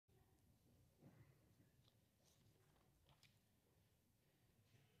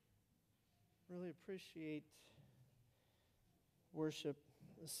Really appreciate worship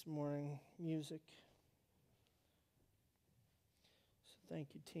this morning, music. So thank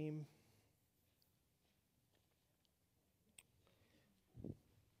you, team.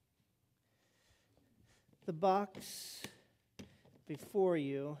 The box before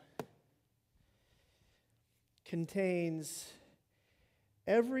you contains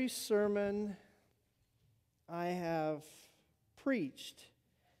every sermon I have preached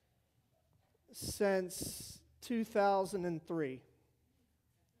since 2003.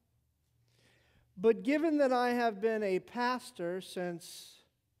 But given that I have been a pastor since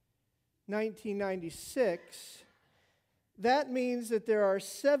 1996, that means that there are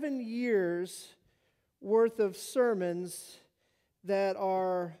 7 years worth of sermons that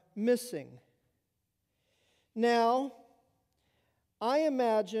are missing. Now, I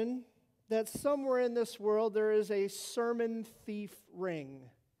imagine that somewhere in this world there is a sermon thief ring.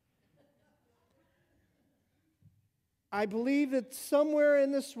 I believe that somewhere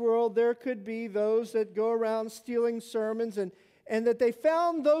in this world there could be those that go around stealing sermons and that they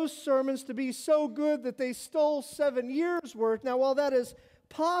found those sermons to be so good that they stole 7 years' worth. Now, while that is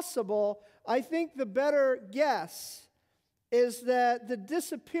possible, I think the better guess is that the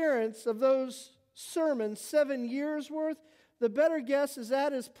disappearance of those sermons, 7 years' worth, the better guess is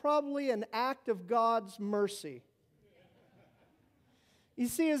that is probably an act of God's mercy. You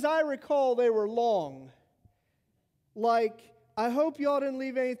see, as I recall, they were long. Like, I hope y'all didn't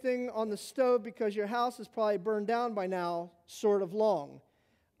leave anything on the stove because your house is probably burned down by now, sort of long.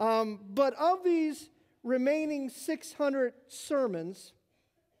 But of these remaining 600 sermons,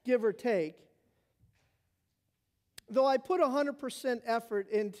 give or take, though I put 100% effort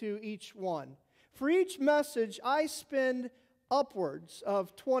into each one, for each message I spend upwards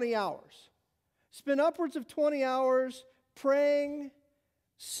of 20 hours. Spend upwards of 20 hours praying,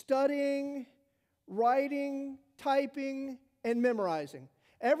 studying, writing, typing, and memorizing.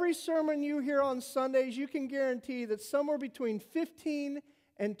 Every sermon you hear on Sundays, you can guarantee that somewhere between 15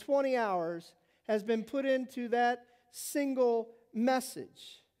 and 20 hours has been put into that single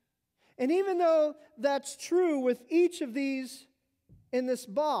message. And even though that's true with each of these in this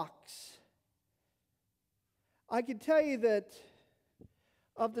box, I can tell you that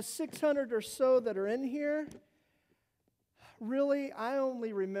of the 600 or so that are in here, really, I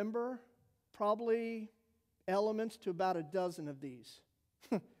only remember probably elements to about a dozen of these.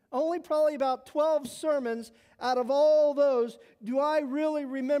 Only probably about 12 sermons out of all those do I really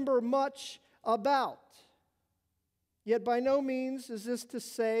remember much about. Yet by no means is this to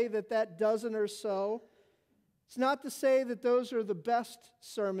say that that dozen or so, it's not to say that those are the best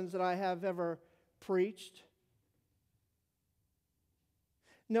sermons that I have ever preached.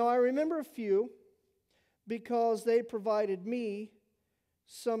 No, I remember a few because they provided me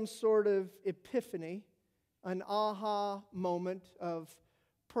some sort of epiphany, an aha moment of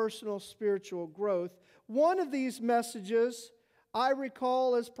personal spiritual growth. One of these messages I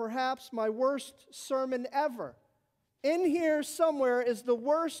recall as perhaps my worst sermon ever. In here somewhere is the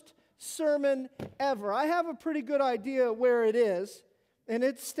worst sermon ever. I have a pretty good idea where it is, and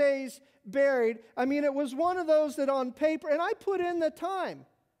it stays buried. I mean, it was one of those that on paper, and I put in the time.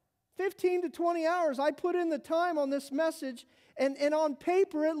 15 to 20 hours, I put in the time on this message, and on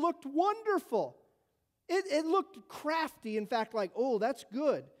paper it looked wonderful. It looked crafty, in fact, like, oh, that's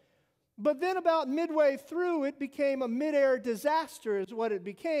good. But then about midway through, it became a mid-air disaster is what it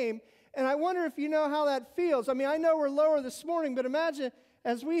became. And I wonder if you know how that feels. I mean, I know we're lower this morning, but imagine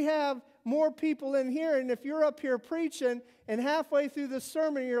as we have more people in here, and if you're up here preaching, and halfway through the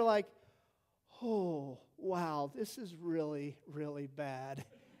sermon, you're like, oh, wow, this is really, really bad.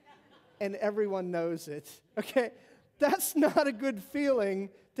 And everyone knows it. Okay? That's not a good feeling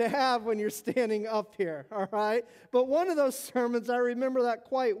to have when you're standing up here, all right? But one of those sermons, I remember that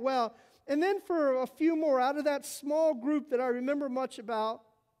quite well. And then for a few more, out of that small group that I remember much about,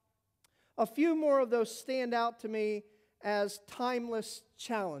 a few more of those stand out to me as timeless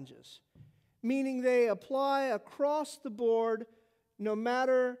challenges, meaning they apply across the board no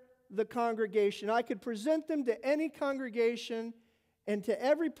matter the congregation. I could present them to any congregation, and to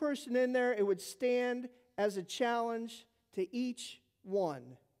every person in there, it would stand as a challenge to each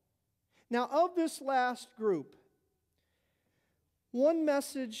one. Now, of this last group, one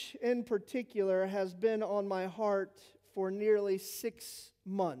message in particular has been on my heart for nearly 6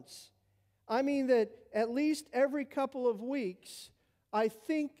 months. I mean that at least every couple of weeks, I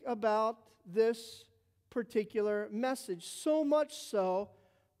think about this particular message. So much so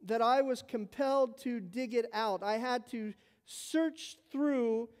that I was compelled to dig it out. I had to search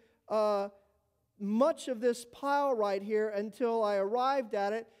through much of this pile right here until I arrived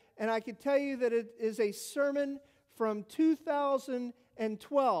at it. And I can tell you that it is a sermon from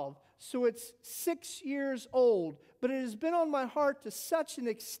 2012. So it's 6 years old. But it has been on my heart to such an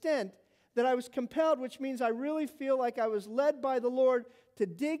extent that I was compelled, which means I really feel like I was led by the Lord to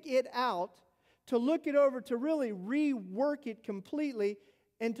dig it out, to look it over, to really rework it completely,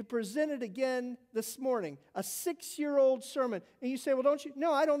 and to present it again this morning. A 6-year-old sermon. And you say, well, don't you?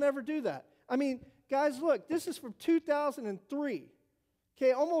 No, I don't ever do that. I mean, guys, look, this is from 2003.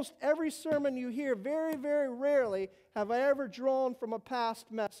 Okay, almost every sermon you hear, very, very rarely have I ever drawn from a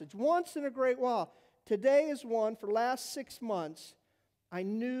past message. Once in a great while. Today is one. For the last 6 months, I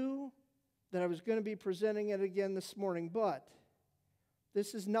knew that I was going to be presenting it again this morning. But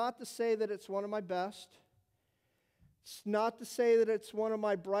this is not to say that it's one of my best. It's not to say that it's one of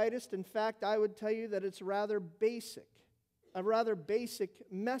my brightest. In fact, I would tell you that it's rather basic, a rather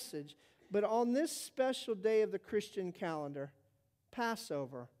basic message. But on this special day of the Christian calendar,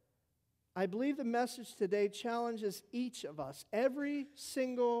 Passover, I believe the message today challenges each of us, every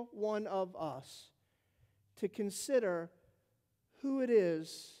single one of us, to consider who it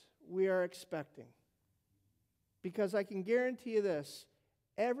is we are expecting. Because I can guarantee you this,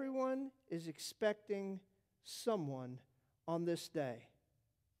 everyone is expecting someone on this day.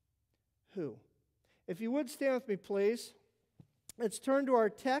 Who? If you would stand with me, please. Let's turn to our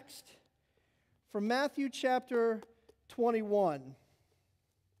text from Matthew chapter 21.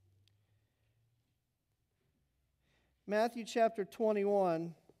 Matthew chapter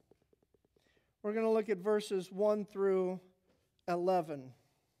 21. We're going to look at verses 1 through 11.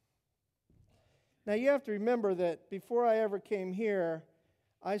 Now you have to remember that before I ever came here,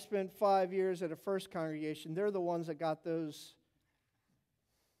 I spent 5 years at a First Congregation. They're the ones that got those.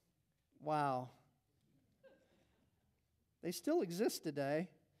 Wow. They still exist today.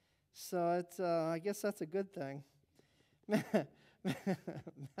 So it's, I guess that's a good thing.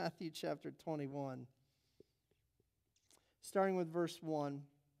 Matthew chapter 21. Starting with verse 1.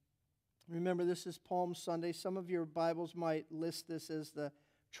 Remember, this is Palm Sunday. Some of your Bibles might list this as the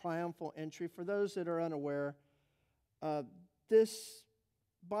triumphal entry. For those that are unaware, this,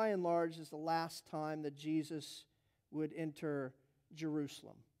 by and large, is the last time that Jesus would enter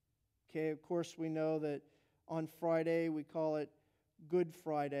Jerusalem. Okay, of course, we know that on Friday, we call it Good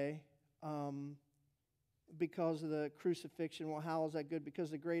Friday because of the crucifixion. Well, how is that good?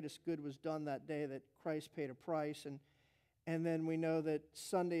 Because the greatest good was done that day, that Christ paid a price. And then we know that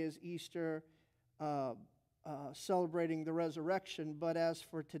Sunday is Easter, celebrating the resurrection. But as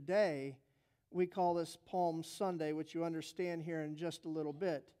for today, we call this Palm Sunday, which you understand here in just a little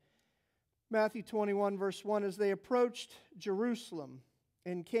bit. Matthew 21, verse 1, as they approached Jerusalem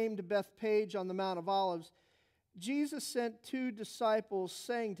and came to Bethphage on the Mount of Olives, Jesus sent 2 disciples,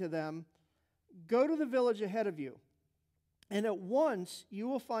 saying to them, "Go to the village ahead of you, and at once you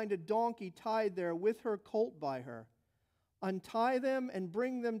will find a donkey tied there with her colt by her. Untie them and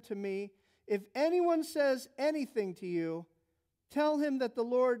bring them to me. If anyone says anything to you, tell him that the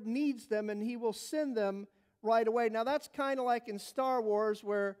Lord needs them and he will send them right away." Now that's kind of like in Star Wars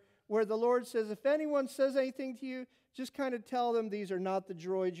where the Lord says, if anyone says anything to you, just kind of tell them these are not the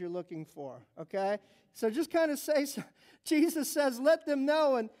droids you're looking for, okay? So just kind of say, so, Jesus says, let them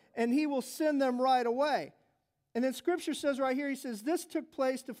know and he will send them right away. And then Scripture says right here, he says, this took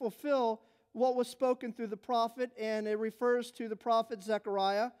place to fulfill what was spoken through the prophet, and it refers to the prophet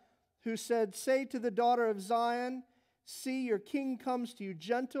Zechariah, who said, say to the daughter of Zion, see, your king comes to you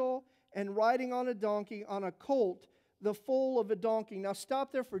gentle and riding on a donkey, on a colt, the foal of a donkey. Now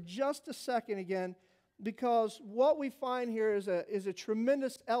stop there for just a second again, because what we find here is a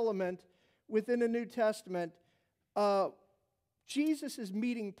tremendous element within the New Testament. Jesus is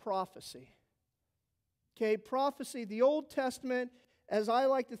meeting prophecy. Okay, prophecy, the Old Testament, as I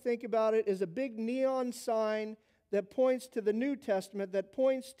like to think about it, is a big neon sign that points to the New Testament, that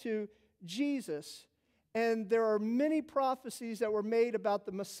points to Jesus. And there are many prophecies that were made about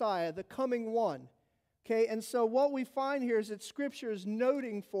the Messiah, the coming one. Okay, and so what we find here is that Scripture is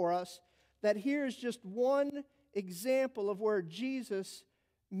noting for us that here is just one example of where Jesus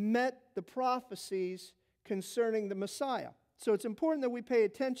met the prophecies concerning the Messiah. So it's important that we pay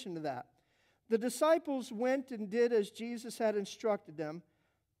attention to that. The disciples went and did as Jesus had instructed them.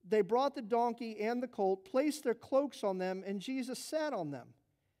 They brought the donkey and the colt, placed their cloaks on them, and Jesus sat on them.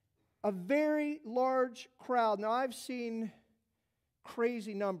 A very large crowd. Now, I've seen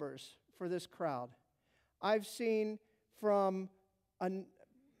crazy numbers for this crowd. I've seen from,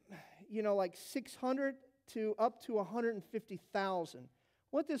 like 600 to up to 150,000.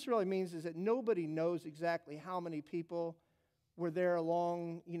 What this really means is that nobody knows exactly how many people were there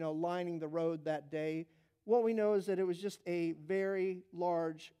along, lining the road that day. what we know is that it was just a very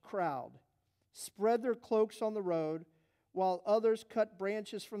large crowd. Spread their cloaks on the road, while others cut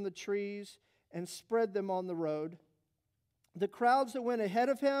branches from the trees and spread them on the road. The crowds that went ahead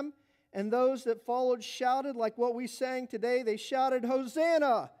of him and those that followed shouted like what we sang today. They shouted,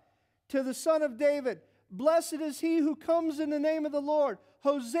 "Hosanna to the Son of David. Blessed is he who comes in the name of the Lord.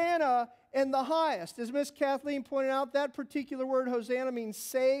 Hosanna in the highest." As Miss Kathleen pointed out, that particular word, Hosanna, means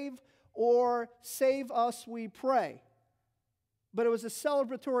save or save us, we pray. But it was a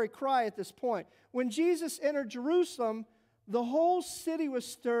celebratory cry at this point. When Jesus entered Jerusalem, the whole city was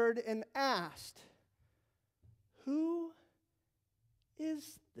stirred and asked, "Who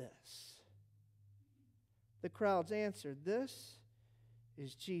is this?" The crowds answered, "This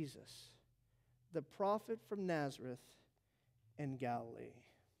is Jesus, the prophet from Nazareth in Galilee."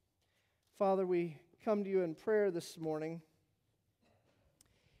 Father, we come to you in prayer this morning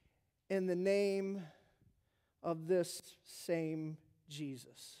in the name of this same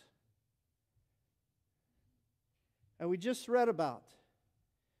Jesus. And we just read about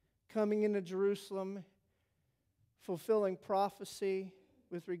coming into Jerusalem, fulfilling prophecy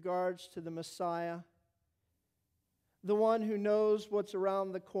with regards to the Messiah, the one who knows what's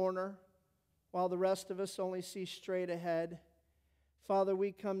around the corner while the rest of us only see straight ahead. Father,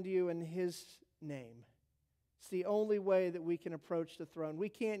 we come to you in his name. It's the only way that we can approach the throne. We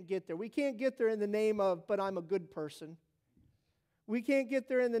can't get there. We can't get there in the name of, "But I'm a good person." We can't get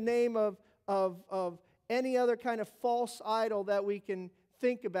there in the name of any other kind of false idol that we can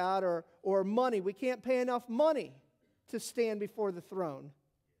think about, or money. We can't pay enough money to stand before the throne.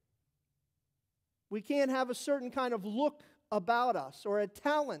 We can't have a certain kind of look about us or a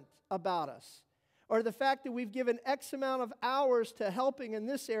talent about us, or the fact that we've given X amount of hours to helping in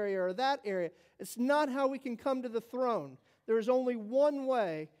this area or that area. It's not how we can come to the throne. There is only one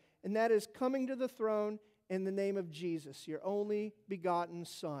way, and that is coming to the throne in the name of Jesus, your only begotten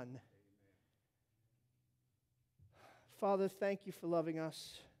Son. Father, thank you for loving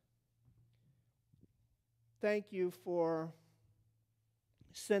us. Thank you for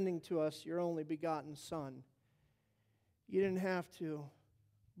sending to us your only begotten Son. You didn't have to,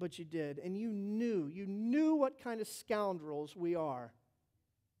 but you did. And you knew what kind of scoundrels we are.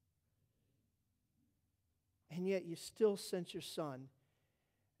 And yet you still sent your Son.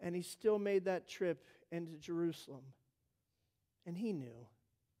 And he still made that trip into Jerusalem. And he knew.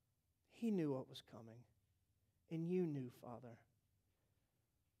 He knew what was coming. And you knew, Father.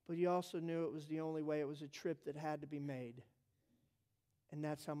 But you also knew it was the only way. It was a trip that had to be made. And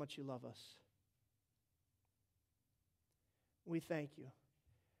that's how much you love us. We thank you.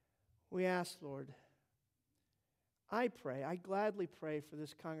 We ask, Lord, I gladly pray for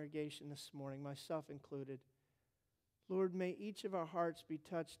this congregation this morning, myself included. Lord, may each of our hearts be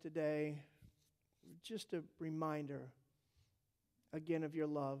touched today. Just a reminder, again, of your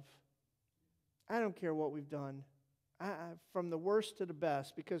love. I don't care what we've done, from the worst to the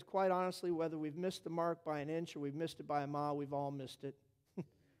best, because quite honestly, whether we've missed the mark by an inch or we've missed it by a mile, we've all missed it.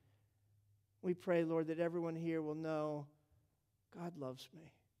 We pray, Lord, that everyone here will know God loves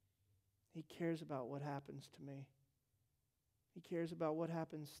me. He cares about what happens to me. He cares about what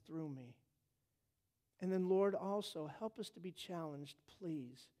happens through me. And then, Lord, also help us to be challenged,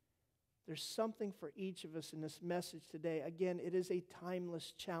 please. There's something for each of us in this message today. Again, it is a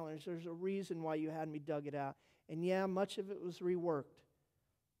timeless challenge. There's a reason why you had me dug it out. And yeah, much of it was reworked.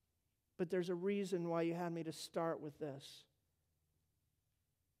 But there's a reason why you had me to start with this.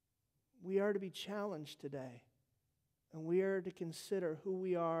 We are to be challenged today. And we are to consider who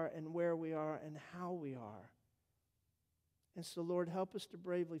we are and where we are and how we are. And so, Lord, help us to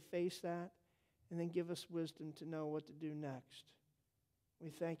bravely face that and then give us wisdom to know what to do next. We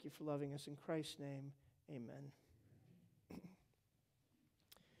thank you for loving us. In Christ's name, amen.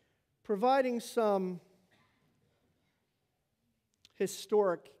 Providing some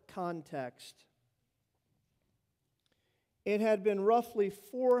historic context, it had been roughly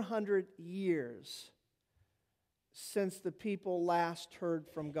 400 years since the people last heard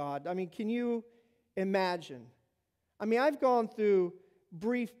from God. I mean, can you imagine? I mean, I've gone through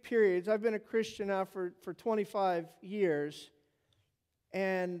brief periods. I've been a Christian now for 25 years.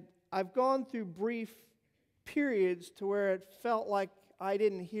 And I've gone through brief periods to where it felt like I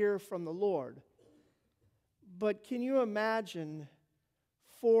didn't hear from the Lord. But can you imagine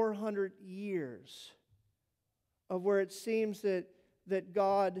 400 years of where it seems that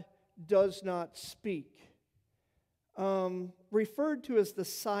God does not speak? Referred to as the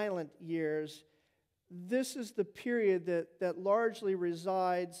silent years, this is the period that largely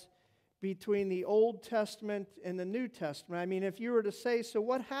resides between the Old Testament and the New Testament. I mean, if you were to say, so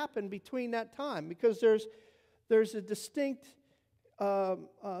what happened between that time? Because there's a distinct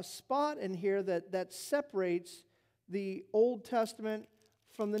spot in here that separates the Old Testament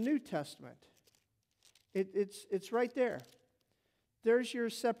from the New Testament. It's right there. There's your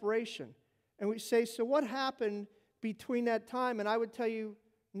separation. And we say, so what happened between that time? And I would tell you,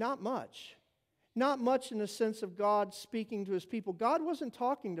 not much. Not much in the sense of God speaking to his people. God wasn't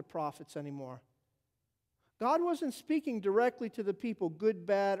talking to prophets anymore. God wasn't speaking directly to the people, good,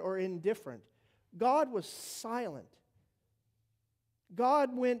 bad, or indifferent. God was silent.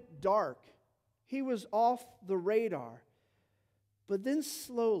 God went dark. He was off the radar. But then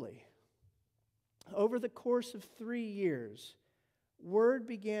slowly, over the course of 3 years, word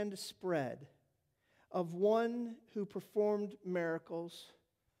began to spread of one who performed miracles,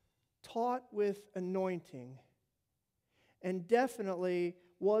 taught with anointing, and definitely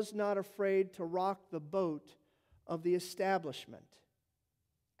was not afraid to rock the boat of the establishment.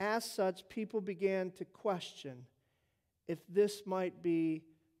 As such, people began to question if this might be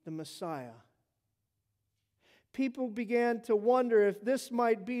the Messiah. People began to wonder if this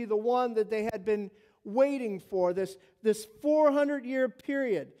might be the one that they had been waiting for, this 400-year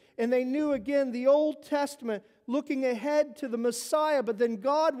period. And they knew, again, the Old Testament looking ahead to the Messiah, but then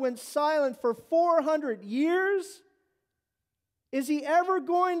God went silent for 400 years? Is he ever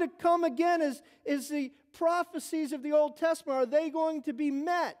going to come again? Is the prophecies of the Old Testament, are they going to be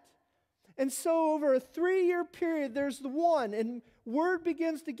met? And so over a 3-year period, there's the one, and word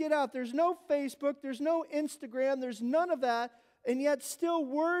begins to get out. There's no Facebook, there's no Instagram, there's none of that, and yet still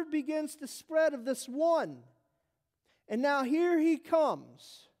word begins to spread of this one. And now here he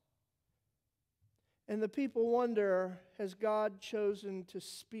comes. And the people wonder, has God chosen to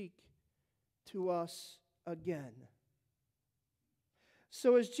speak to us again?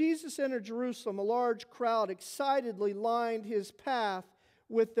 So as Jesus entered Jerusalem, a large crowd excitedly lined his path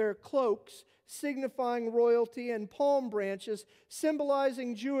with their cloaks, signifying royalty, and palm branches,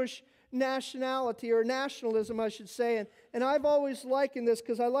 symbolizing Jewish nationality, or nationalism, I should say. And I've always likened this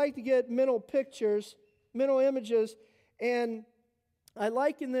because I like to get mental pictures, mental images, and I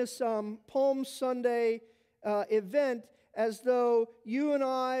liken this Palm Sunday event as though you and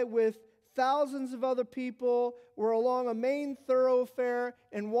I, with thousands of other people, were along a main thoroughfare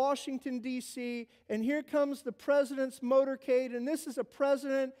in Washington, D.C., and here comes the president's motorcade, and this is a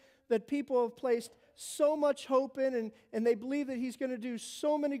president that people have placed so much hope in, and they believe that he's going to do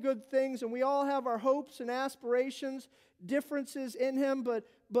so many good things, and we all have our hopes and aspirations, differences in him,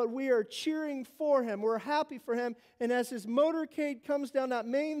 but we are cheering for him. We're happy for him. And as his motorcade comes down that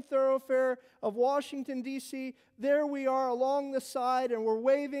main thoroughfare of Washington, D.C., there we are along the side, and we're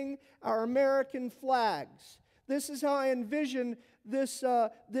waving our American flags. This is how I envision this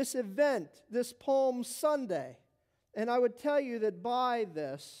event, this Palm Sunday. And I would tell you that by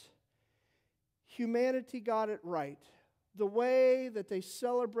this, humanity got it right. The way that they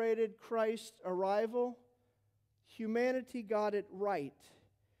celebrated Christ's arrival, humanity got it right,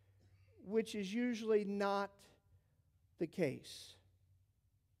 which is usually not the case.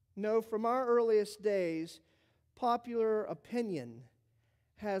 No, from our earliest days, popular opinion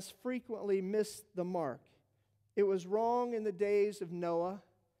has frequently missed the mark. It was wrong in the days of Noah.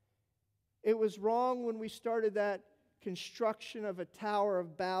 It was wrong when we started that construction of a Tower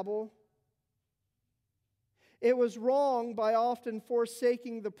of Babel. It was wrong by often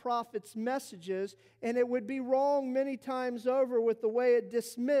forsaking the prophet's messages, and it would be wrong many times over with the way it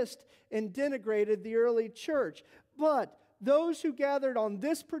dismissed and denigrated the early church. But those who gathered on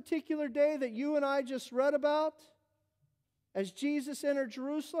this particular day that you and I just read about, as Jesus entered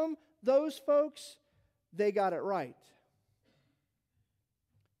Jerusalem, those folks, they got it right.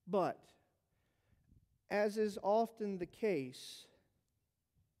 But, as is often the case,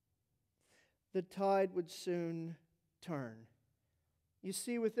 the tide would soon turn. You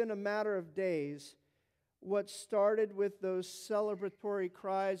see, within a matter of days, what started with those celebratory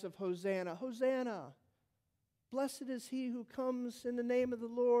cries of Hosanna, Hosanna, blessed is he who comes in the name of the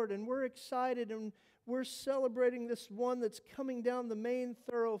Lord, and we're excited and we're celebrating this one that's coming down the main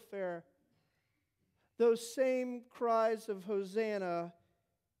thoroughfare. Those same cries of Hosanna,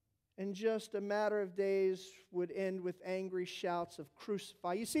 in just a matter of days, would end with angry shouts of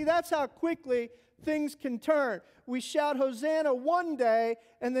crucify. You see, that's how quickly things can turn. We shout Hosanna one day,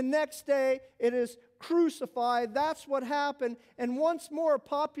 and the next day it is crucify. That's what happened. And once more,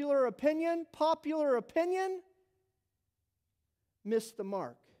 popular opinion missed the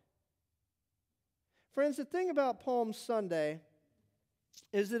mark. Friends, the thing about Palm Sunday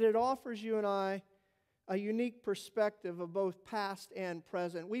is that it offers you and I a unique perspective of both past and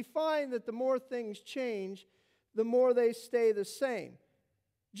present. We find that the more things change, the more they stay the same.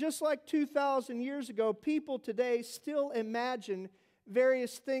 Just like 2,000 years ago, people today still imagine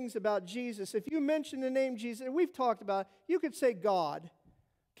various things about Jesus. If you mention the name Jesus, and we've talked about it, you could say God.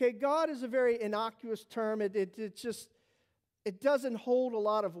 Okay, God is a very innocuous term. It doesn't hold a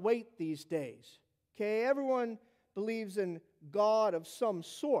lot of weight these days. Okay, everyone believes in God of some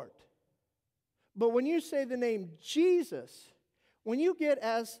sort. But when you say the name Jesus, when you get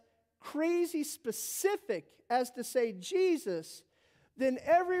as crazy specific as to say Jesus, then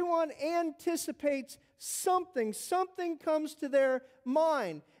everyone anticipates something. Something comes to their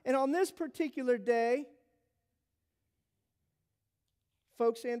mind. And on this particular day,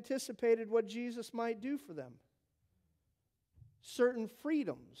 folks anticipated what Jesus might do for them. Certain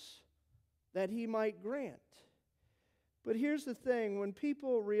freedoms that he might grant. But here's the thing, when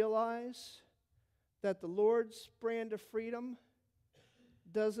people realize that the Lord's brand of freedom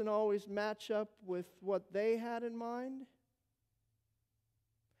doesn't always match up with what they had in mind,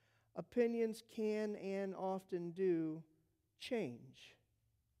 opinions can and often do change.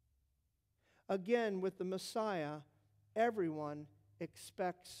 Again, with the Messiah, everyone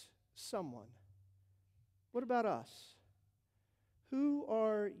expects someone. What about us? Who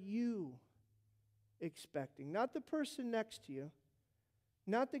are you expecting? Not the person next to you,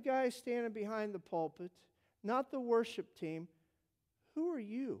 not the guy standing behind the pulpit, not the worship team. Who are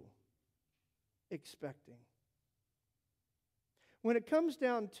you expecting? When it comes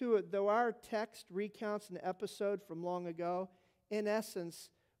down to it, though our text recounts an episode from long ago, in essence,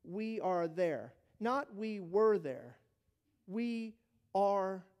 we are there. Not we were there. We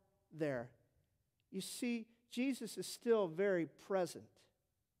are there. You see, Jesus is still very present.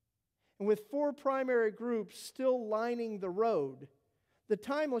 And with 4 primary groups still lining the road, the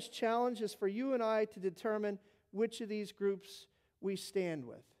timeless challenge is for you and I to determine which of these groups we stand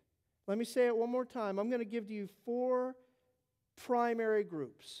with. Let me say it one more time. I'm going to give you 4 primary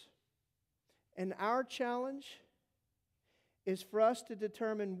groups. And our challenge is for us to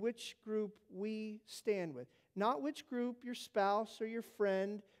determine which group we stand with. Not which group your spouse or your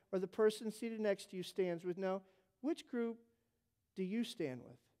friend or the person seated next to you stands with. No, which group do you stand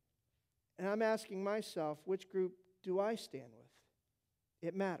with? And I'm asking myself, which group do I stand with?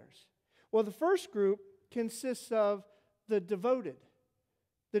 It matters. Well, the first group consists of the devoted.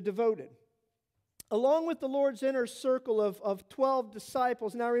 The devoted. Along with the Lord's inner circle of 12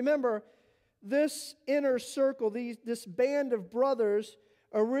 disciples. Now remember, this inner circle, this band of brothers,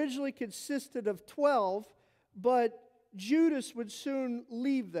 originally consisted of 12, but Judas would soon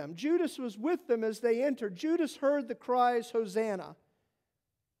leave them. Judas was with them as they entered. Judas heard the cries, Hosanna.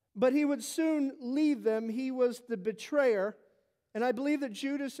 But he would soon leave them. He was the betrayer. And I believe that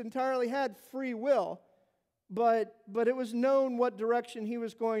Judas entirely had free will. But it was known what direction he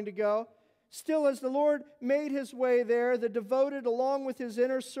was going to go. Still, as the Lord made his way there, the devoted, along with his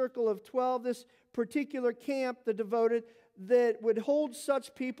inner circle of 12, this particular camp, the devoted, that would hold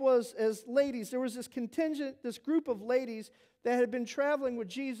such people as ladies. There was this contingent, this group of ladies that had been traveling with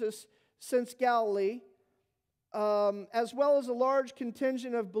Jesus since Galilee, as well as a large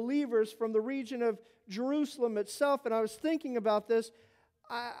contingent of believers from the region of Jerusalem itself. And I was thinking about this.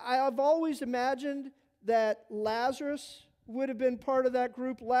 I've always imagined that Lazarus would have been part of that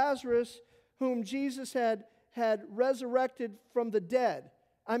group. Lazarus, whom Jesus had resurrected from the dead.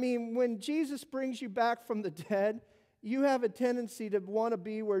 I mean, when Jesus brings you back from the dead, you have a tendency to want to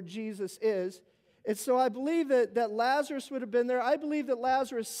be where Jesus is. And so I believe that Lazarus would have been there. I believe that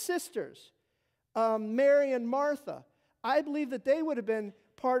Lazarus' sisters, Mary and Martha, I believe that they would have been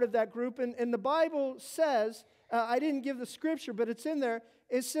part of that group. And the Bible says, I didn't give the scripture, but it's in there,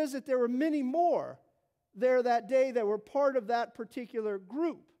 it says that there were many more there that day that were part of that particular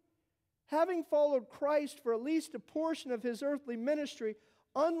group. Having followed Christ for at least a portion of his earthly ministry,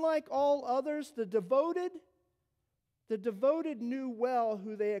 unlike all others, the devoted knew well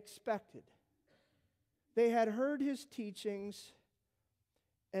who they expected. They had heard his teachings,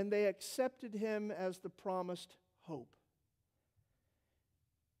 and they accepted him as the promised hope.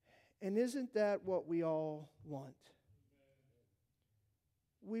 And isn't that what we all want?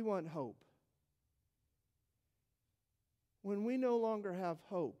 We want hope. When we no longer have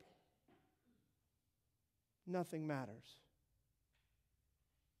hope, nothing matters.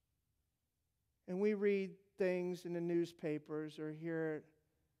 And we read things in the newspapers or hear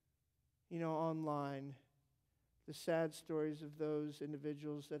it, online, the sad stories of those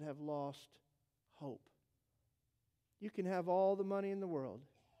individuals that have lost hope. You can have all the money in the world.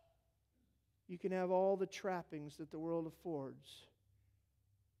 You can have all the trappings that the world affords.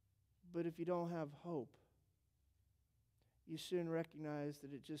 But if you don't have hope, you soon recognize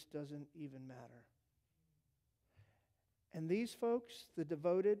that it just doesn't even matter. And these folks, the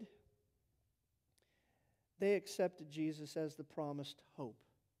devoted, they accepted Jesus as the promised hope.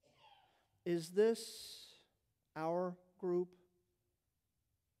 Is this our group?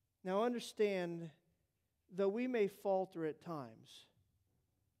 Now understand, though we may falter at times,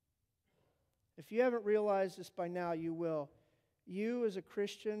 if you haven't realized this by now, you will. You as a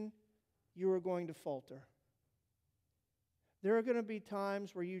Christian, you are going to falter. There are going to be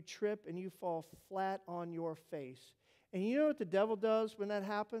times where you trip and you fall flat on your face. And you know what the devil does when that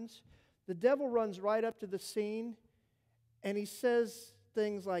happens? The devil runs right up to the scene and he says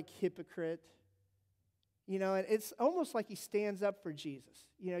things like hypocrite. You know, and it's almost like he stands up for Jesus.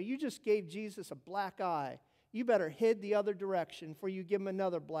 You know, you just gave Jesus a black eye. You better head the other direction before you give him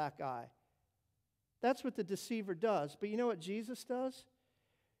another black eye. That's what the deceiver does. But you know what Jesus does?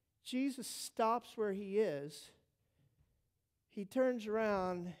 Jesus stops where he is. He turns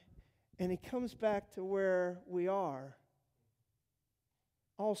around and he comes back to where we are,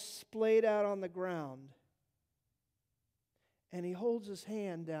 all splayed out on the ground. And he holds his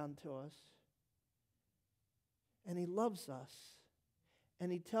hand down to us. And he loves us.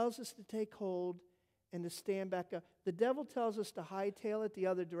 And he tells us to take hold and to stand back up. The devil tells us to hightail it the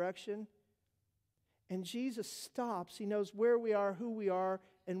other direction. And Jesus stops. He knows where we are, who we are,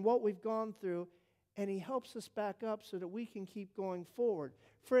 and what we've gone through. And he helps us back up so that we can keep going forward.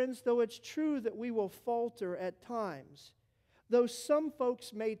 Friends, though it's true that we will falter at times, though some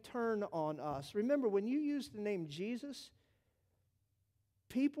folks may turn on us. Remember, when you use the name Jesus,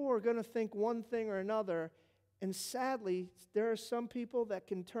 people are going to think one thing or another. And sadly, there are some people that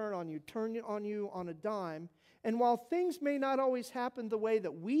can turn on you on a dime. And while things may not always happen the way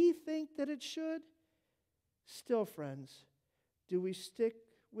that we think that it should, still, friends, do we stick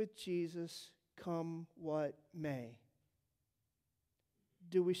with Jesus come what may?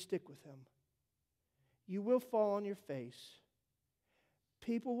 Do we stick with him? You will fall on your face.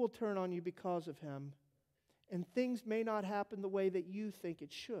 People will turn on you because of him. And things may not happen the way that you think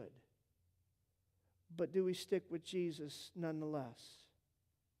it should. But do we stick with Jesus nonetheless?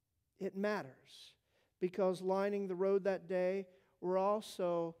 It matters. Because lining the road that day were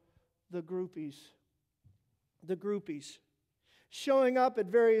also the groupies. The groupies. Showing up at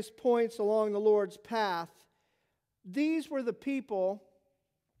various points along the Lord's path. These were the people,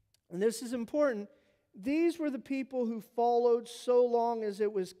 and this is important, these were the people who followed so long as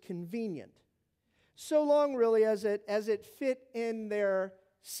it was convenient. So long, really, as it fit in their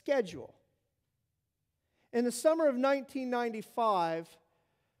schedule. In the summer of 1995,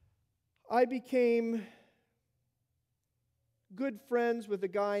 I became good friends with a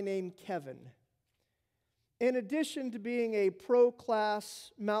guy named Kevin. In addition to being a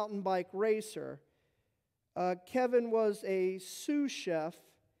pro-class mountain bike racer, Kevin was a sous chef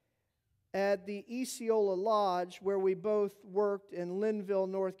at the Osceola Lodge, where we both worked in Linville,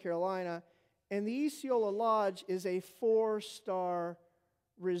 North Carolina. And the Osceola Lodge is a 4-star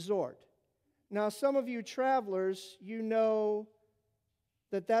resort. Now, some of you travelers, you know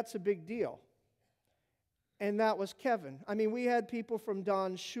that that's a big deal. And that was Kevin. I mean, we had people from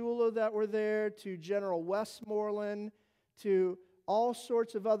Don Shula that were there, to General Westmoreland, to all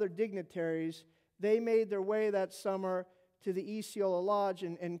sorts of other dignitaries. They made their way that summer to the Osceola Lodge.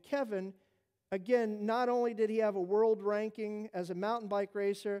 And Kevin, again, not only did he have a world ranking as a mountain bike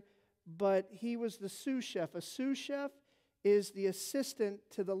racer, but he was the sous chef. A sous chef is the assistant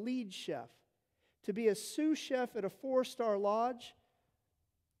to the lead chef. To be a sous chef at a 4-star lodge,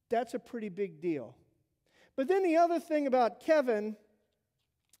 that's a pretty big deal. But then the other thing about Kevin,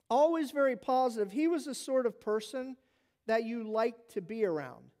 always very positive, he was the sort of person that you like to be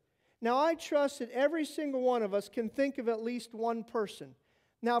around. Now, I trust that every single one of us can think of at least one person.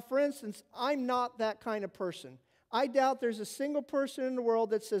 Now, for instance, I'm not that kind of person. I doubt there's a single person in the world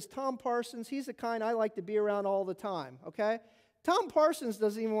that says, Tom Parsons, he's the kind I like to be around all the time, okay? Tom Parsons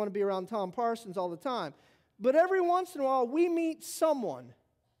doesn't even want to be around Tom Parsons all the time. But every once in a while, we meet someone.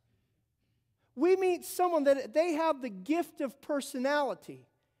 We meet someone that they have the gift of personality.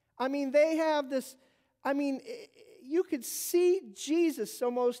 I mean, they have this, you could see Jesus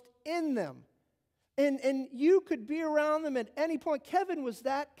almost in them. And you could be around them at any point. Kevin was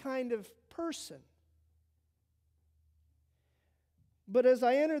that kind of person. But as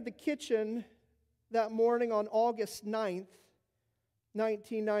I entered the kitchen that morning on August 9th,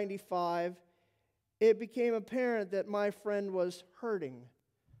 1995, it became apparent that my friend was hurting.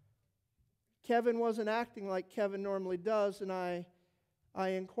 Kevin wasn't acting like Kevin normally does, and I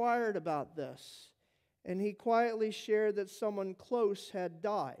inquired about this. And he quietly shared that someone close had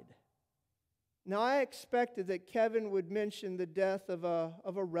died. Now, I expected that Kevin would mention the death of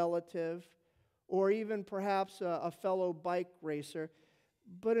a relative or even perhaps a fellow bike racer,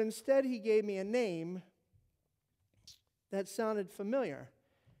 but instead he gave me a name that sounded familiar.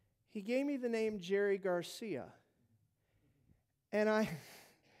 He gave me the name Jerry Garcia. And I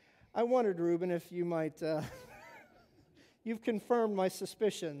wondered, Reuben, if you might, you've confirmed my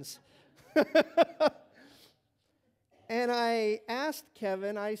suspicions. And I asked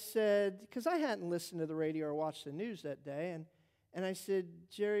Kevin, I said, because I hadn't listened to the radio or watched the news that day, and I said,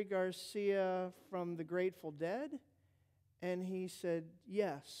 Jerry Garcia from the Grateful Dead? And he said,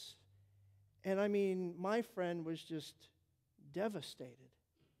 yes. And I mean, my friend was just devastated.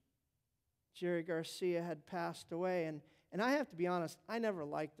 Jerry Garcia had passed away, and I have to be honest, I never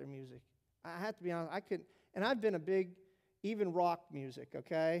liked their music. I have to be honest, and I've been a big, even rock music,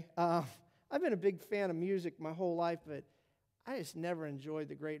 okay? I've been a big fan of music my whole life, but I just never enjoyed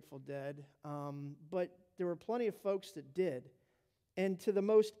the Grateful Dead. But there were plenty of folks that did. And to the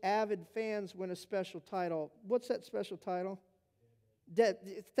most avid fans win a special title. What's that special title? Dead.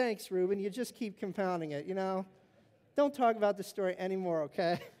 Thanks, Reuben. You just keep compounding it, you know? Don't talk about the story anymore,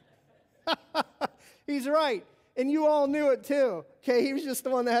 okay? He's right. And you all knew it too. Okay, he was just the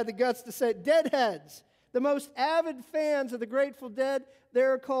one that had the guts to say it. Deadheads. The most avid fans of the Grateful Dead,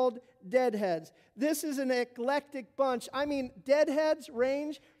 they're called Deadheads. This is an eclectic bunch. I mean, Deadheads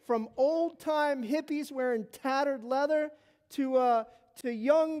range from old-time hippies wearing tattered leather to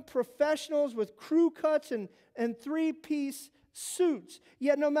young professionals with crew cuts and three-piece suits.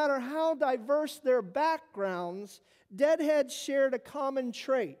 Yet no matter how diverse their backgrounds, Deadheads shared a common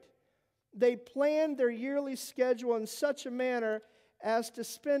trait. They planned their yearly schedule in such a manner as to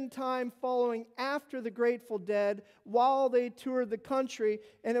spend time following after the Grateful Dead while they toured the country.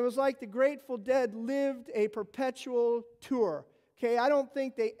 And it was like the Grateful Dead lived a perpetual tour. Okay, I don't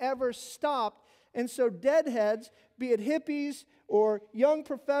think they ever stopped. And so Deadheads, be it hippies or young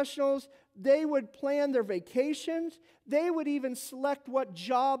professionals, they would plan their vacations. They would even select what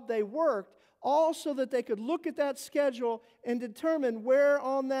job they worked, all so that they could look at that schedule and determine where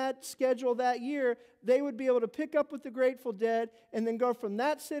on that schedule that year they would be able to pick up with the Grateful Dead and then go from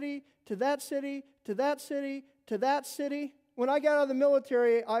that city to that city to that city to that city. When I got out of the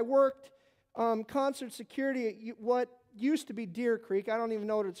military, I worked concert security at what used to be Deer Creek. I don't even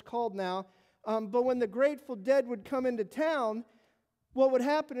know what it's called now. But when the Grateful Dead would come into town, what would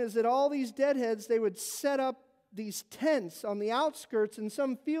happen is that all these Deadheads, they would set up these tents on the outskirts in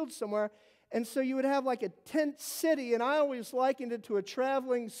some field somewhere. And so you would have like a tent city, and I always likened it to a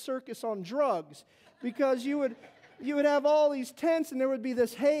traveling circus on drugs, because you would have all these tents, and there would be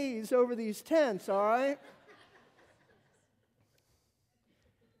this haze over these tents, all right?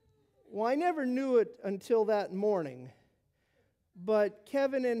 Well, I never knew it until that morning, but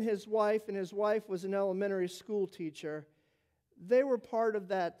Kevin and his wife was an elementary school teacher, they were part of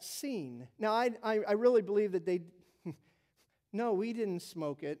that scene. Now, I really believe that they... No, we didn't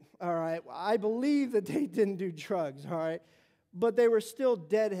smoke it, all right? I believe that they didn't do drugs, all right? But they were still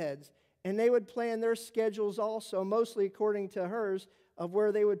Deadheads, and they would plan their schedules also, mostly according to hers, of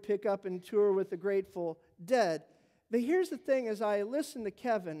where they would pick up and tour with the Grateful Dead. But here's the thing, as I listened to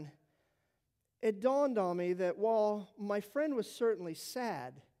Kevin, it dawned on me that while my friend was certainly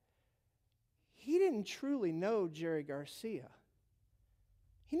sad, he didn't truly know Jerry Garcia.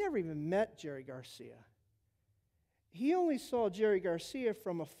 He never even met Jerry Garcia. He only saw Jerry Garcia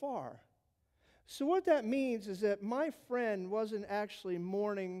from afar. So what that means is that my friend wasn't actually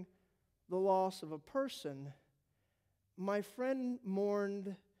mourning the loss of a person. My friend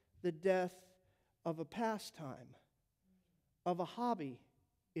mourned the death of a pastime, of a hobby,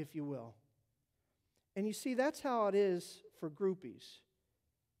 if you will. And you see, that's how it is for groupies.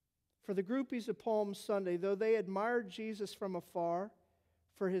 For the groupies of Palm Sunday, though they admired Jesus from afar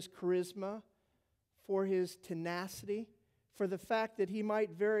for his charisma, for his tenacity, for the fact that he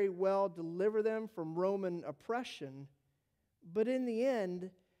might very well deliver them from Roman oppression, but in the end,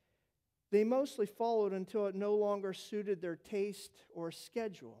 they mostly followed until it no longer suited their taste or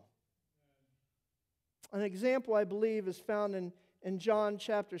schedule. An example, I believe, is found in John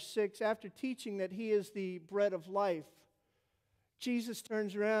chapter 6. After teaching that he is the bread of life, Jesus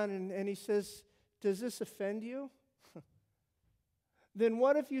turns around and he says, "Does this offend you? Then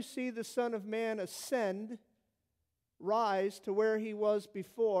what if you see the Son of Man ascend, rise to where he was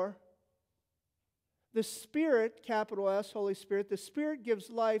before? The Spirit, capital S, Holy Spirit, the Spirit gives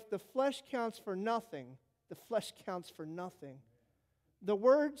life. The flesh counts for nothing. The flesh counts for nothing. The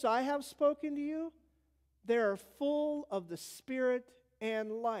words I have spoken to you, they are full of the Spirit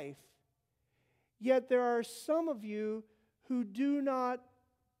and life. Yet there are some of you who do not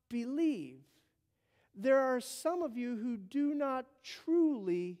believe." there are some of you who do not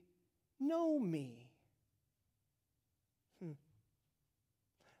truly know me.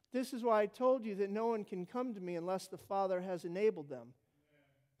 This is why I told you that no one can come to me unless the Father has enabled them.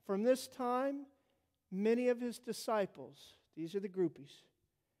 From this time, many of his disciples, these are the groupies,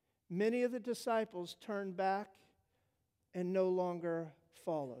 many of the disciples turned back and no longer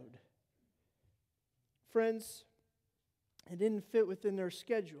followed. Friends, it didn't fit within their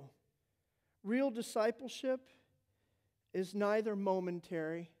schedule. Real discipleship is neither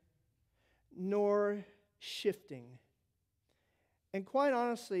momentary nor shifting. And quite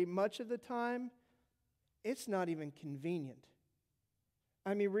honestly, much of the time, it's not even convenient.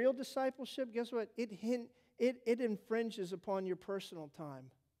 I mean, real discipleship, guess what? It infringes upon your personal time.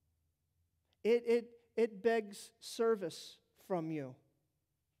 It begs service from you.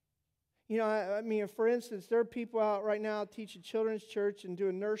 You know, I mean, for instance, there are people out right now teaching children's church and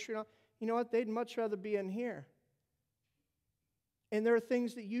doing nursery. You know what? They'd much rather be in here. And there are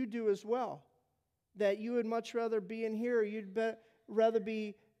things that you do as well that you would much rather be in here, or you'd rather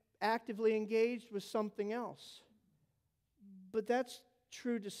be actively engaged with something else. But that's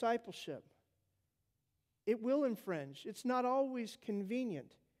true discipleship. It will infringe. It's not always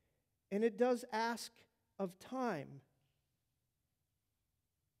convenient. And it does ask of time.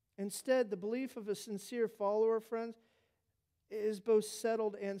 Instead, the belief of a sincere follower, friends, is both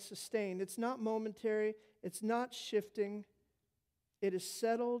settled and sustained. It's not momentary. It's not shifting. It is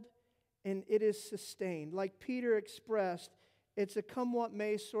settled and it is sustained. Like Peter expressed, it's a come what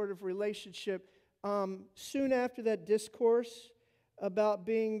may sort of relationship. Soon after that discourse about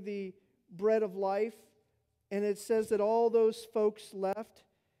being the bread of life, and it says that all those folks left,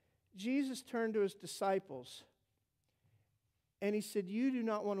 Jesus turned to his disciples and he said, "You do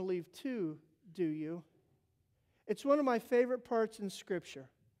not want to leave too, do you?" It's one of my favorite parts in Scripture.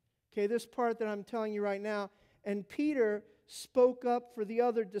 Okay, this part that I'm telling you right now. And Peter spoke up for the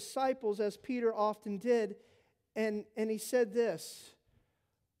other disciples, as Peter often did, and he said this,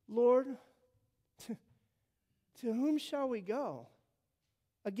 "Lord, to whom shall we go?"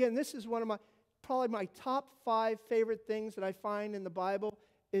 Again, this is one of probably my top 5 favorite things that I find in the Bible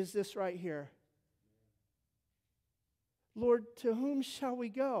is this right here. Lord, to whom shall we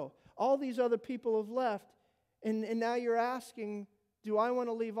go? All these other people have left, and now you're asking, do I want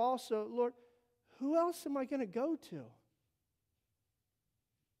to leave also? Lord, who else am I going to go to?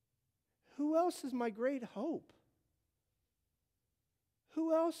 Who else is my great hope?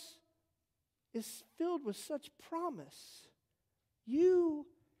 Who else is filled with such promise? You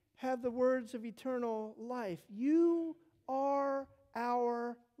have the words of eternal life. You are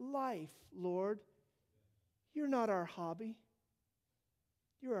our life, Lord. You're not our hobby.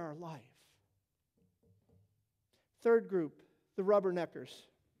 You're our life. Third group, the rubberneckers.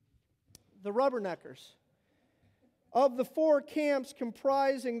 The rubberneckers. Of the 4 camps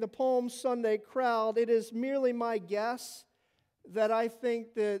comprising the Palm Sunday crowd, it is merely my guess that I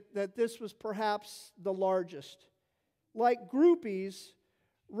think that this was perhaps the largest. Like groupies,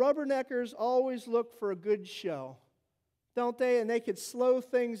 rubberneckers always look for a good show, don't they? And they could slow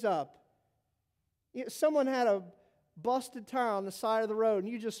things up. You know, someone had a busted tire on the side of the road,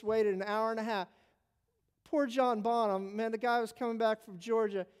 and you just waited an hour and a half. Poor John Bonham, man, the guy was coming back from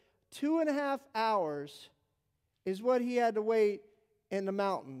Georgia. 2.5 hours is what he had to wait in the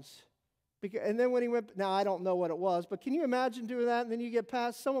mountains. And then when he went, now I don't know what it was, but can you imagine doing that? And then you get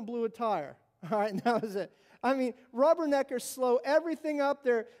past, someone blew a tire. All right, and that was it. I mean, rubberneckers slow everything up.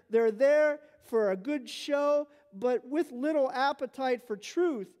 They're there for a good show, but with little appetite for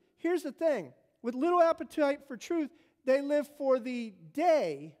truth. Here's the thing. With little appetite for truth, they live for the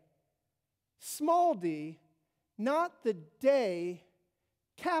day, small d, not the day,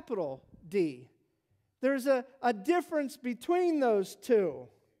 capital D. There's a difference between those two.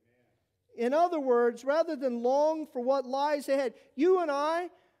 In other words, rather than long for what lies ahead, you and I,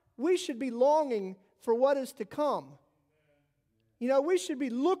 we should be longing for what is to come. You know, we should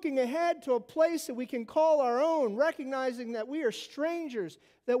be looking ahead to a place that we can call our own, recognizing that we are strangers,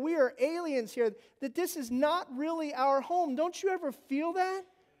 that we are aliens here, that this is not really our home. Don't you ever feel that?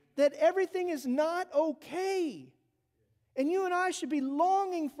 That everything is not okay. And you and I should be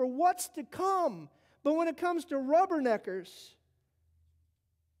longing for what's to come. But when it comes to rubberneckers,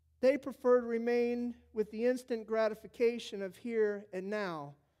 they prefer to remain with the instant gratification of here and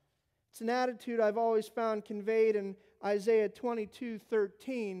now. It's an attitude I've always found conveyed in Isaiah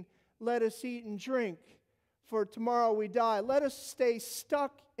 22:13. Let us eat and drink, for tomorrow we die. Let us stay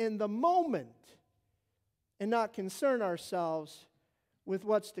stuck in the moment and not concern ourselves with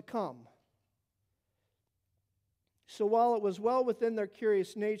what's to come. So while it was well within their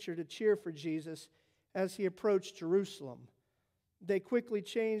curious nature to cheer for Jesus, as he approached Jerusalem. They quickly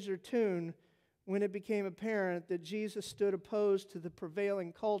changed their tune when it became apparent that Jesus stood opposed to the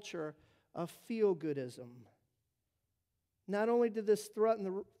prevailing culture of feel-goodism. Not only did this threaten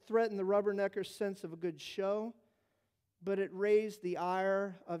the rubbernecker's sense of a good show, but it raised the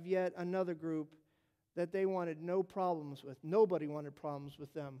ire of yet another group that they wanted no problems with. Nobody wanted problems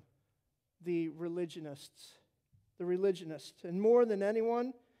with them. The religionists. The religionists. And more than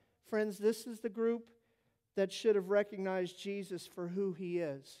anyone, friends, this is the group that should have recognized Jesus for who he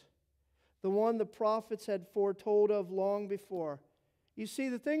is. The one the prophets had foretold of long before. You see,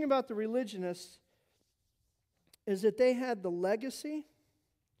 the thing about the religionists is that they had the legacy,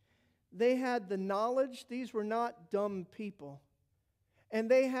 they had the knowledge. These were not dumb people. And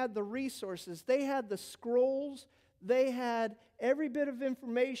they had the resources, they had the scrolls, they had every bit of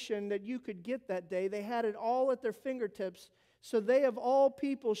information that you could get that day. They had it all at their fingertips. So they of all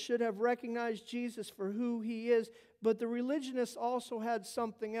people should have recognized Jesus for who he is. But the religionists also had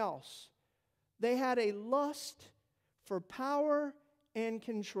something else. They had a lust for power and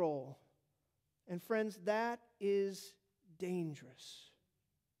control. And friends, that is dangerous.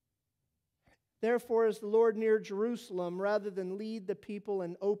 Therefore, as the Lord neared Jerusalem, rather than lead the people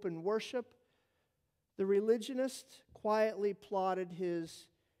in open worship, the religionists quietly plotted his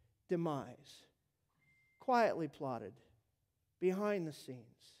demise. Quietly plotted, behind the scenes.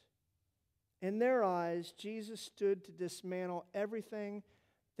 In their eyes, Jesus stood to dismantle everything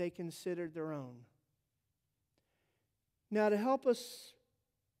they considered their own. Now, to help us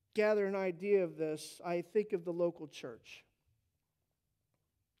gather an idea of this, I think of the local church.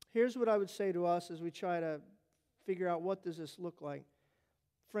 Here's what I would say to us as we try to figure out what does this look like.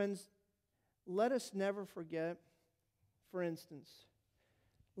 Friends, let us never forget, for instance,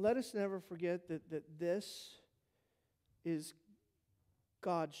 let us never forget that this is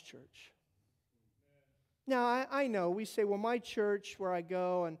God's church. Now, I know we say, well, my church where I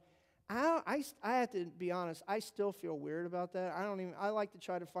go, and I have to be honest, I still feel weird about that. I like to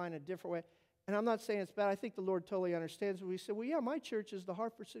try to find a different way. And I'm not saying it's bad. I think the Lord totally understands. We say, well, yeah, my church is the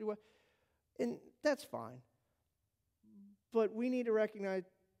Hartford City way. And that's fine. But we need to recognize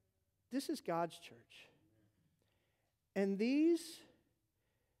this is God's church. And these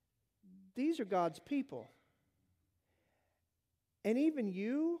are God's people. And even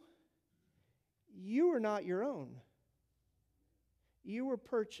you are not your own. You were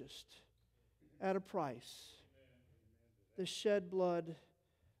purchased at a price. The shed blood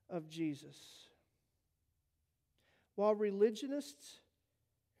of Jesus. While religionists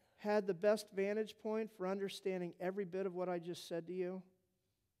had the best vantage point for understanding every bit of what I just said to you,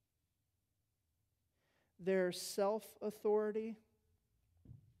 their self-authority,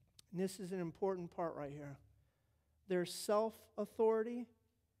 and this is an important part right here, their self-authority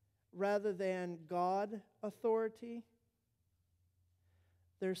rather than God authority,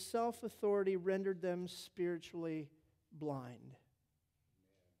 their self-authority rendered them spiritually blind.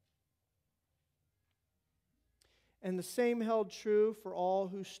 And the same held true for all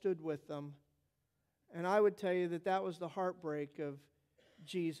who stood with them. And I would tell you that that was the heartbreak of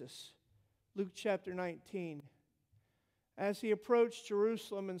Jesus. Luke chapter 19. As he approached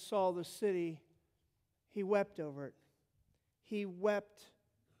Jerusalem and saw the city, he wept over it. He wept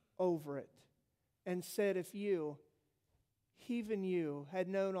over it and said, if you, even you, had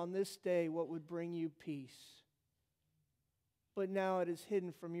known on this day what would bring you peace, but now it is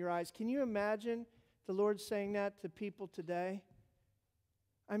hidden from your eyes. Can you imagine the Lord saying that to people today?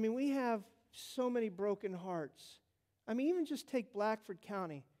 I mean, we have so many broken hearts. I mean, even just take Blackford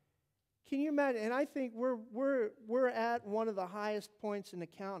County. Can you imagine? And I think we're at one of the highest points in the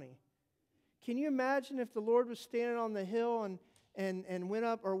county. Can you imagine if the Lord was standing on the hill and went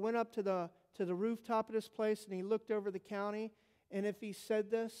up to the rooftop of this place and he looked over the county, and if he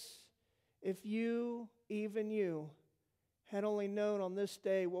said this, if you, even you, had only known on this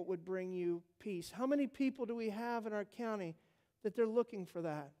day what would bring you peace. How many people do we have in our county that they're looking for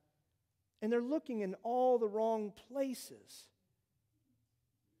that? And they're looking in all the wrong places.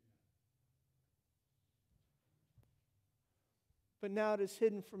 But now it is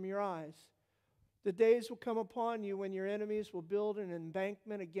hidden from your eyes. The days will come upon you when your enemies will build an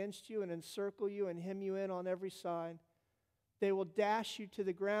embankment against you and encircle you and hem you in on every side. They will dash you to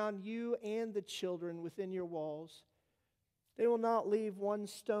the ground, you and the children within your walls. They will not leave one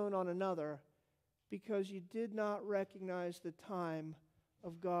stone on another, because you did not recognize the time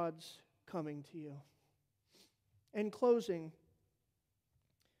of God's coming to you. In closing,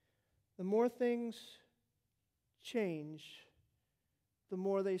 the more things change, the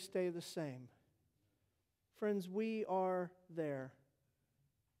more they stay the same. Friends, we are there.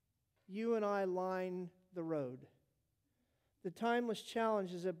 you and I line the road. The timeless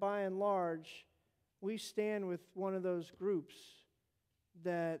challenge is that by and large, we stand with one of those groups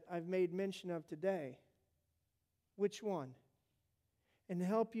that I've made mention of today. Which one? And to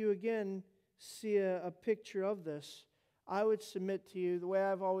help you again see a picture of this, I would submit to you, the way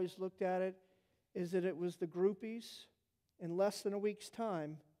I've always looked at it, is that it was the groupies in less than a week's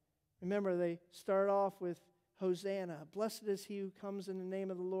time. Remember, they start off with Hosanna, blessed is he who comes in the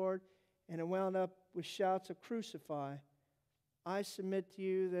name of the Lord, and it wound up with shouts of crucify. I submit to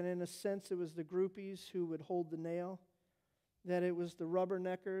you that in a sense it was the groupies who would hold the nail, that it was the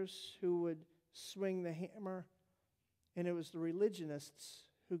rubberneckers who would swing the hammer, and it was the religionists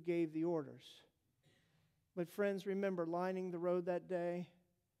who gave the orders. But friends, remember, lining the road that day,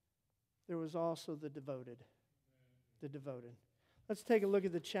 there was also the devoted. The devoted. Let's take a look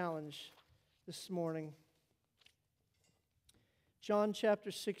at the challenge this morning. John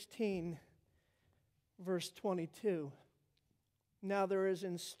chapter 16, verse 22. Now there is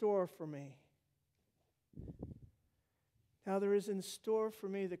in store for me. Now there is in store for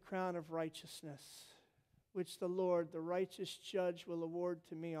me the crown of righteousness, which the Lord, the righteous judge, will award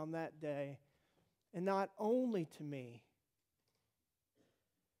to me on that day. And not only to me,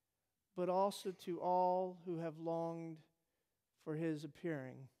 but also to all who have longed for his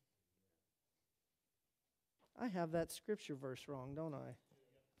appearing. I have that scripture verse wrong, don't I?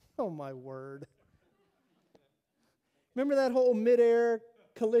 Oh, my word. Remember that whole midair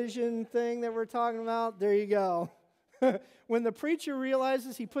collision thing that we're talking about? There you go. When the preacher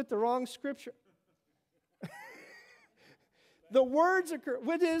realizes he put the wrong scripture. The words occur.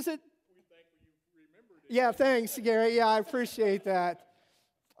 What is it? Yeah, thanks, Gary. Yeah, I appreciate that.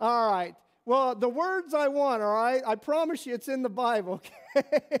 All right. Well, the words I want, all right? I promise you it's in the Bible,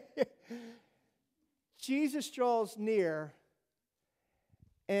 okay? Jesus draws near,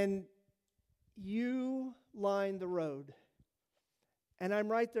 and you line the road. And I'm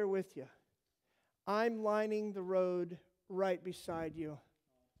right there with you. I'm lining the road right beside you.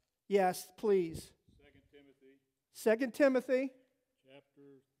 Yes, please. 2 Timothy.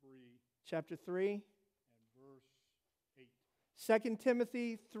 Chapter 3. And verse 8. 2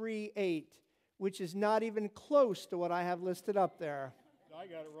 Timothy 3:8, which is not even close to what I have listed up there. I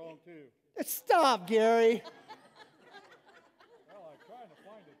got it wrong too. Stop, Gary. Well, I'm trying to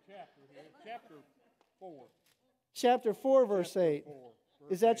find a chapter here. Chapter 4. Chapter 4, verse 8. 4,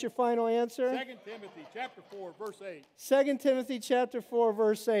 is that 8. Your final answer? 2 Timothy chapter 4, verse 8. 2 Timothy chapter 4,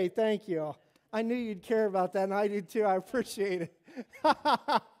 verse 8. Thank you. I knew you'd care about that, and I do too. I appreciate it.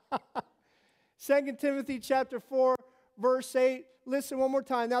 2 Timothy chapter 4, verse 8. Listen one more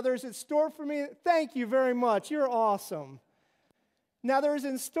time. Now there's in store for me. Thank you very much. You're awesome. Now there is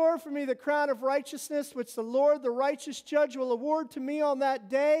in store for me the crown of righteousness, which the Lord, the righteous judge, will award to me on that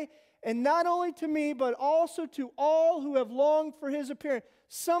day, and not only to me, but also to all who have longed for his appearing.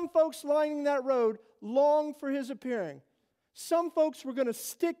 Some folks lining that road long for his appearing. Some folks were going to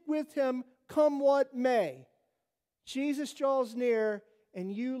stick with him come what may. Jesus draws near,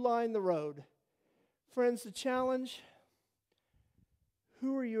 and you line the road. Friends, the challenge,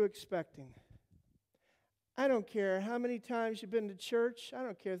 who are you expecting? I don't care how many times you've been to church. I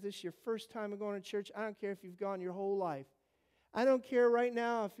don't care if this is your first time going to church. I don't care if you've gone your whole life. I don't care right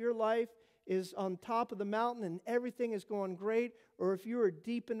now if your life is on top of the mountain and everything is going great, or if you are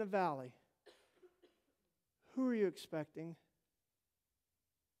deep in the valley. Who are you expecting?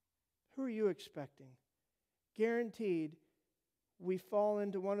 Who are you expecting? Guaranteed, we fall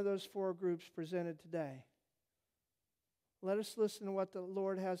into one of those 4 groups presented today. Let us listen to what the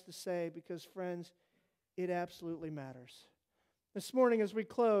Lord has to say, because, friends, it absolutely matters. This morning as we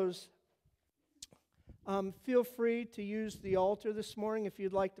close, feel free to use the altar this morning if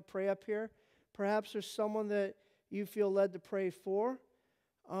you'd like to pray up here. Perhaps there's someone that you feel led to pray for.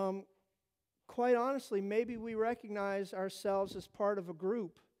 Quite honestly, maybe we recognize ourselves as part of a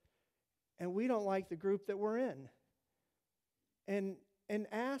group, and we don't like the group that we're in. And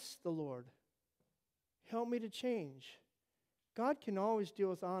ask the Lord, help me to change. God can always deal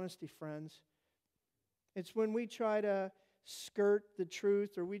with honesty, friends. It's when we try to skirt the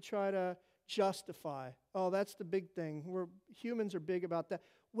truth or we try to justify. Oh, that's the big thing. Humans are big about that.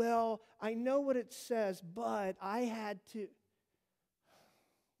 Well, I know what it says, but I had to.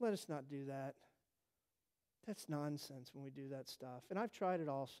 Let us not do that. That's nonsense when we do that stuff. And I've tried it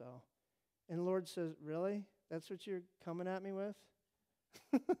also. And the Lord says, really? That's what you're coming at me with?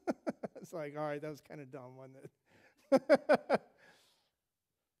 It's like, all right, that was kind of dumb, wasn't it?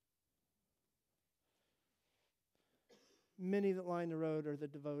 Many that line the road are the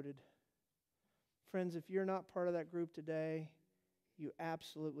devoted. Friends, if you're not part of that group today, you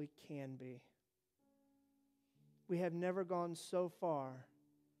absolutely can be. We have never gone so far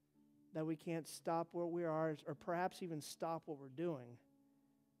that we can't stop where we are, or perhaps even stop what we're doing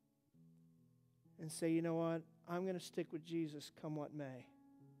and say, you know what, I'm going to stick with Jesus come what may.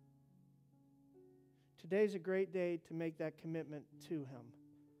 Today's a great day to make that commitment to Him.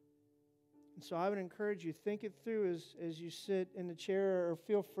 And so I would encourage you, think it through as you sit in the chair, or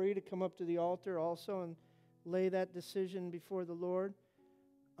feel free to come up to the altar also and lay that decision before the Lord.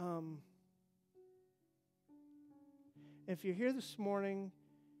 If you're here this morning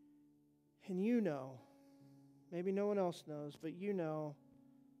and you know, maybe no one else knows, but you know,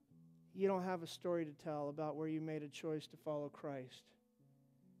 you don't have a story to tell about where you made a choice to follow Christ.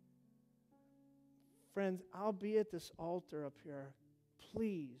 Friends, I'll be at this altar up here.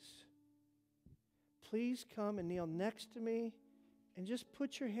 Please come and kneel next to me and just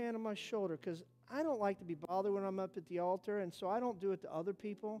put your hand on my shoulder, because I don't like to be bothered when I'm up at the altar, and so I don't do it to other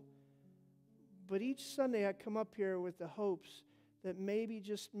people. But each Sunday I come up here with the hopes that maybe,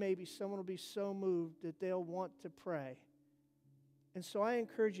 just maybe, someone will be so moved that they'll want to pray. And so I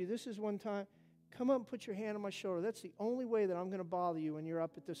encourage you, this is one time, come up and put your hand on my shoulder. That's the only way that I'm going to bother you when you're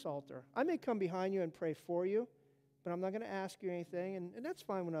up at this altar. I may come behind you and pray for you, but I'm not going to ask you anything, and that's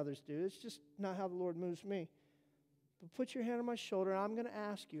fine when others do. It's just not how the Lord moves me. But put your hand on my shoulder, and I'm going to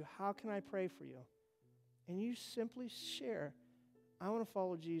ask you, how can I pray for you? And you simply share, I want to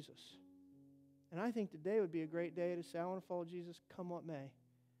follow Jesus. And I think today would be a great day to say, I want to follow Jesus, come what may.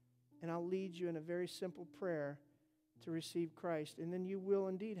 And I'll lead you in a very simple prayer to receive Christ. And then you will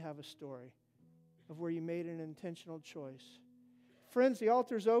indeed have a story of where you made an intentional choice. Friends, the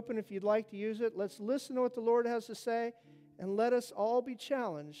altar's open if you'd like to use it. Let's listen to what the Lord has to say, and let us all be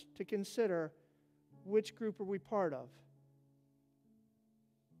challenged to consider, which group are we part of?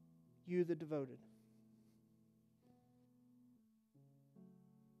 You, the devoted.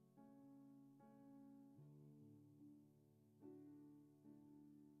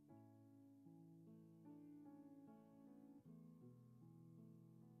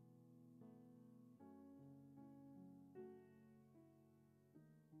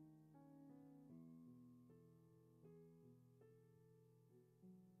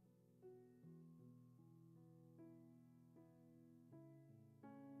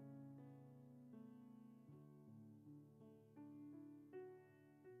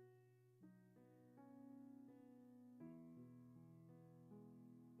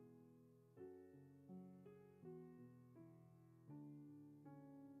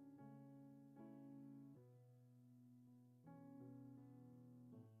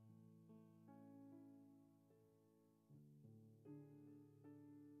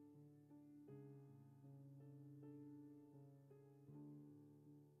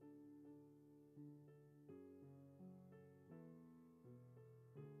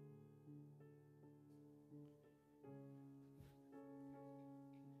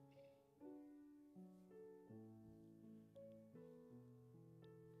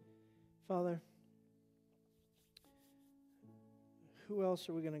 Father, who else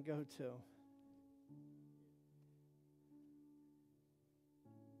are we going to go to?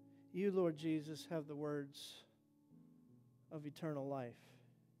 You, Lord Jesus, have the words of eternal life.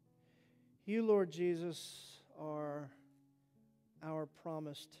 You, Lord Jesus, are our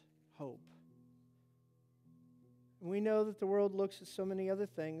promised hope. We know that the world looks at so many other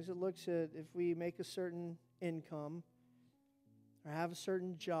things. It looks at if we make a certain income, or have a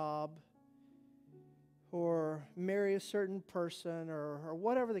certain job, or marry a certain person, or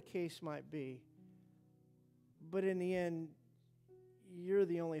whatever the case might be. But in the end, you're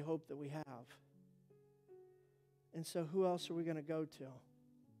the only hope that we have. And so who else are we going to go to?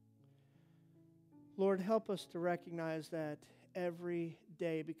 Lord, help us to recognize that every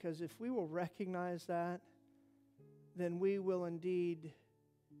day, because if we will recognize that, then we will indeed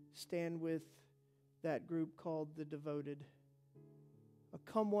stand with that group called the devoted. A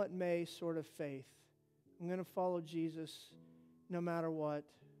come what may sort of faith. I'm going to follow Jesus no matter what.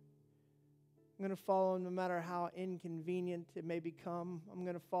 I'm going to follow Him no matter how inconvenient it may become. I'm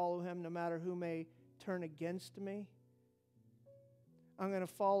going to follow Him no matter who may turn against me. I'm going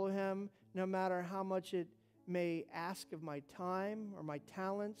to follow Him no matter how much it may ask of my time or my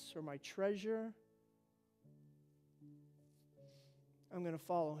talents or my treasure. I'm going to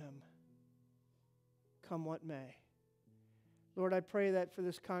follow Him, come what may. Lord, I pray that for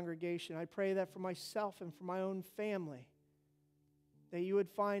this congregation. I pray that for myself and for my own family, that you would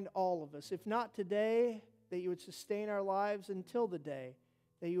find all of us. If not today, that you would sustain our lives until the day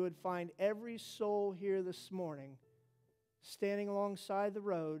that you would find every soul here this morning standing alongside the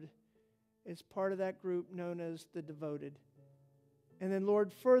road as part of that group known as the devoted. And then,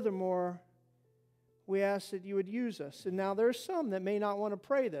 Lord, furthermore, we ask that you would use us. And now there are some that may not want to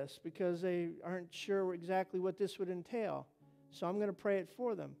pray this because they aren't sure exactly what this would entail. So I'm going to pray it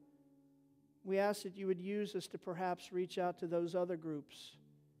for them. We ask that you would use us to perhaps reach out to those other groups,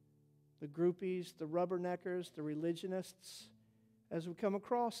 the groupies, the rubberneckers, the religionists, as we come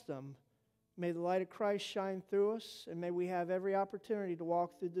across them. May the light of Christ shine through us, and may we have every opportunity to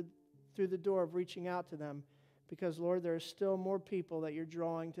walk through the door of reaching out to them, because, Lord, there are still more people that you're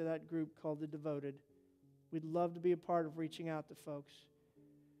drawing to that group called the devoted. We'd love to be a part of reaching out to folks.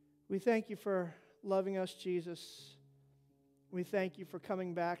 We thank you for loving us, Jesus. We thank you for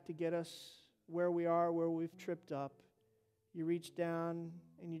coming back to get us where we are, where we've tripped up. You reach down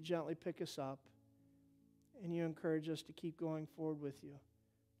and you gently pick us up, and you encourage us to keep going forward with you.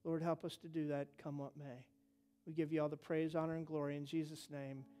 Lord, help us to do that, come what may. We give you all the praise, honor, and glory. In Jesus'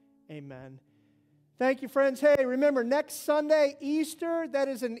 name, amen. Thank you, friends. Hey, remember, next Sunday, Easter, that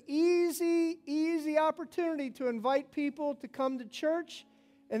is an easy opportunity to invite people to come to church.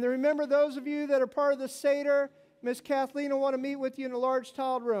 And then remember, those of you that are part of the Seder, Miss Kathleen will want to meet with you in a large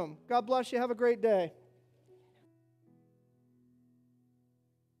tiled room. God bless you. Have a great day.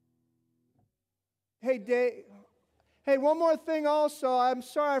 Hey, Dave. Hey, one more thing also. I'm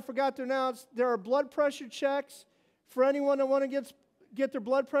sorry I forgot to announce. There are blood pressure checks for anyone that want to get their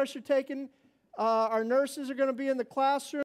blood pressure taken. Our nurses are going to be in the classroom.